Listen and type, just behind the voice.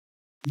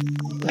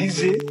ጊዜ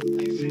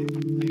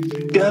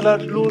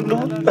ያላድሎ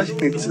ነው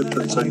አሽኔት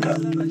ስትንጸጋ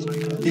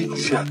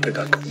ይክሲ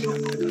አጠቃቀም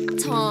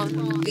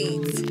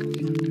Beatz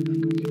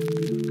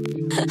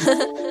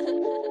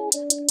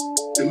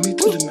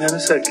የሚጥል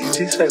የሚያነሳ ጊዜ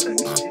ሳይሆን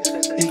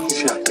ይክሲ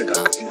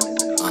አጠቃቀም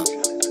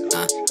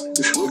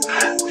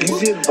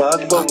ጊዜን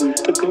በአግባቡ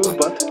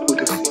ይጠቀሙባት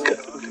ወደፊት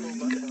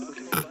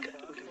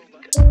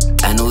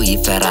ቀኑ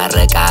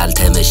ይፈራረቃል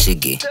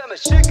ተመሽጌ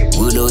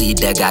ውሎ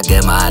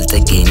ይደጋገማል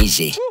ጥጌን ይዤ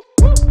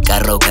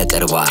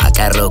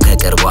ቀረው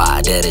ከቅርቧ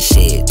ደርሼ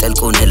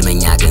ጥልቁን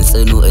ህልመኛ ግን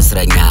ጽኑ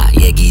እስረኛ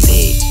የጊዜ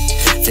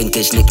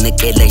ፍንክች ንቅንቅ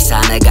የለሽ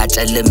ሳነጋት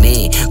ጨልሜ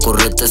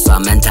ቁርጥ እሷ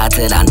መንታ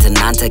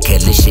ትላንትናን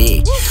ተከልሼ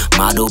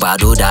ማዶ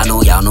ባዶ ዳኖ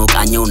ያኖ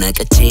ቃኘው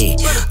ነቅቼ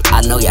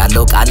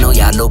ቃል ነው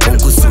ያለው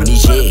ቆንኩሱን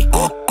ይዤ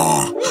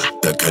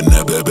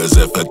ተከነበ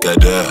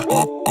በዘፈቀደ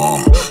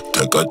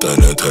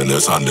ተቀጠለ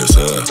ተለሳለሰ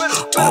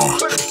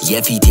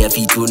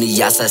የፊቱን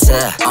እያሰሰ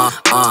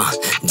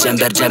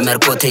ጀመር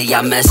ኮቴ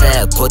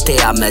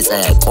ያመጸ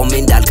ቆሜ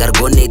እንዳልቀር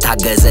ጎኔ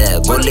ታገዘ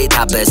ጎሌ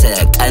ታበሰ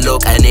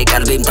ቀኔ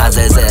ቀልቤም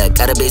ታዘዘ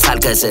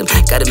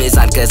ቀድሜ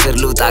ሳልከስር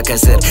ልውጣ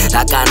ከስር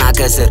ላቃና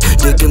ከስር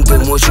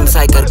ድግምግሞሽም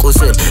ሳይቀር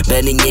ቁስር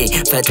በንኜ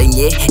ፈጥኜ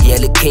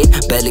የልኬን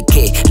በልኬ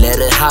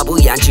ለረሃቡ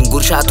ያንቺን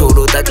ጉርሻ ቶሎ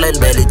ጠቅለል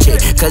በልቼ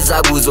ከዛ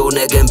ጉዞ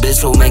ነገን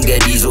ብሶ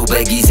መንገድ ይዞ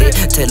በጊዜ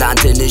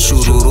ትላንትን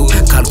ሹሩሩ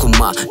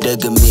ካልኩማ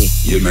ደግሜ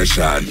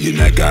ይመሻል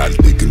ይነጋል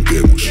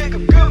ድግምግሞሽ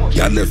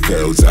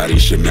ያለፈው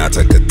ዛሬሽ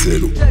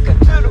የሚያተከትሉ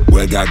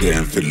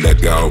ወጋገን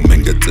ፍለጋው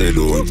መንገድ ጥሉ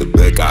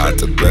ጥበቃ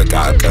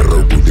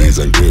ቀረው ጉዴ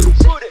ዘንድሩ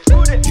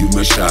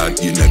ይመሻል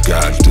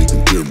ይነጋል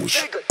ድግምግሞሽ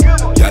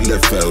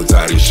ያለፈው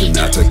ዛሬሽ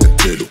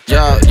የሚያተከትሉ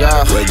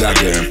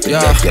ወጋገን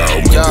ፍለጋው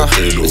መንገድ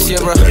ጥሉ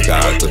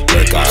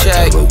ጥበቃ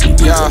ቀረው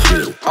ጉዴ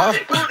ዘንድሩ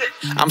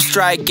I'm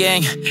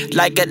striking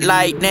like a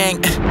lightning.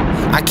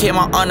 I came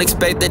out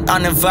unexpected,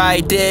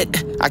 uninvited.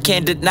 I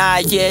can't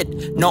deny it,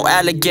 no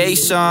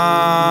allegation.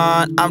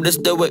 I'm just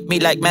still with me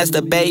like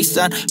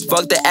masturbation.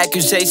 Fuck the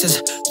accusations,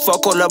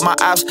 fuck all of my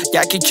ops.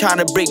 Y'all keep trying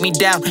to break me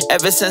down.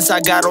 Ever since I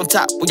got on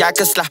top, y'all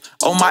can slide.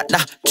 Oh my,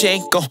 nah, she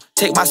ain't gon'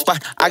 take my spot.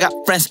 I got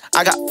friends,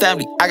 I got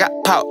family, I got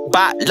power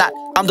by lot.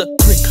 I'm the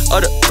cream of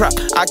the crop.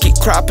 I keep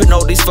cropping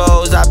all these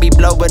foes. I be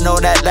blowing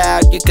all that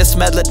loud. You can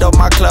smell it on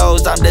my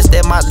clothes. I'm just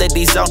in my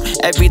litty zone.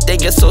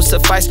 Everything is so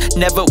suffice.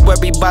 Never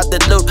worry about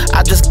the loot.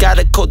 I just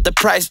gotta quote the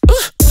price.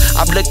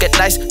 I'm looking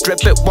nice,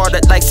 dripping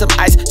water like some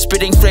ice.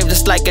 Spitting flames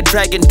just like a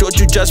dragon. Don't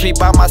you judge me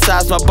by my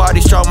size. My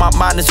body strong, my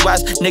mind is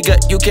wise. Nigga,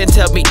 you can't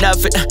tell me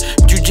nothing.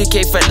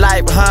 UGK for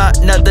life, huh?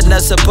 Nothing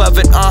else above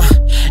it,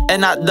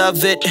 and I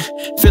love it.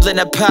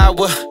 Feeling the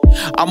power.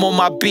 I'm on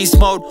my beast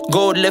mode,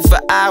 go live for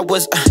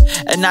hours,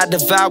 and I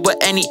devour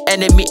any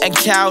enemy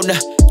encounter.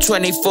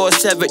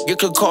 24/7, you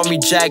can call me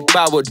Jack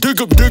Bauer.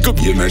 Dig up.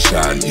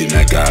 ይመሻል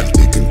ይነጋል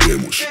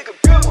ድግምግሞሽ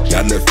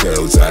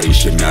ያለፈው ዛሬሽ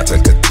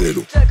የሚያተከትሉ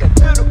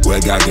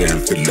ወጋገን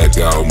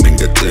ፍለጋው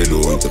መንገድ ጥሉ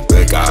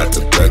ጥበቃ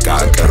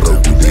ቀረው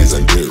ጉዴ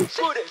ዘንድሩ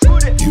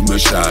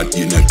ይመሻል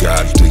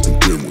ይነጋል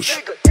ድግምግሞሽ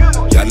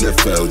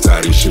ያለፈው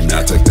ዛሬሽ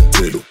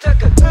የሚያተከትሉ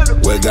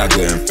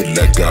ወጋገን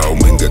ፍለጋው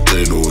መንገድ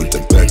ጥሉ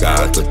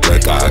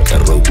ጥበቃ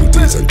ቀረው ጉዴ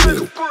ዘንድሩ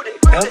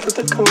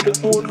ያልተጠቀሙ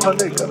ደግሞ ወደኋላ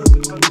ይቀራል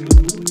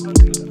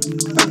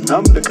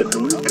እናም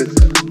ለቀደሙ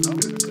ይገዛል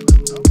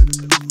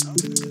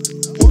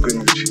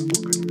ወገኖች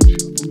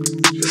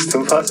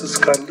እስትንፋስ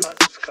እስካለ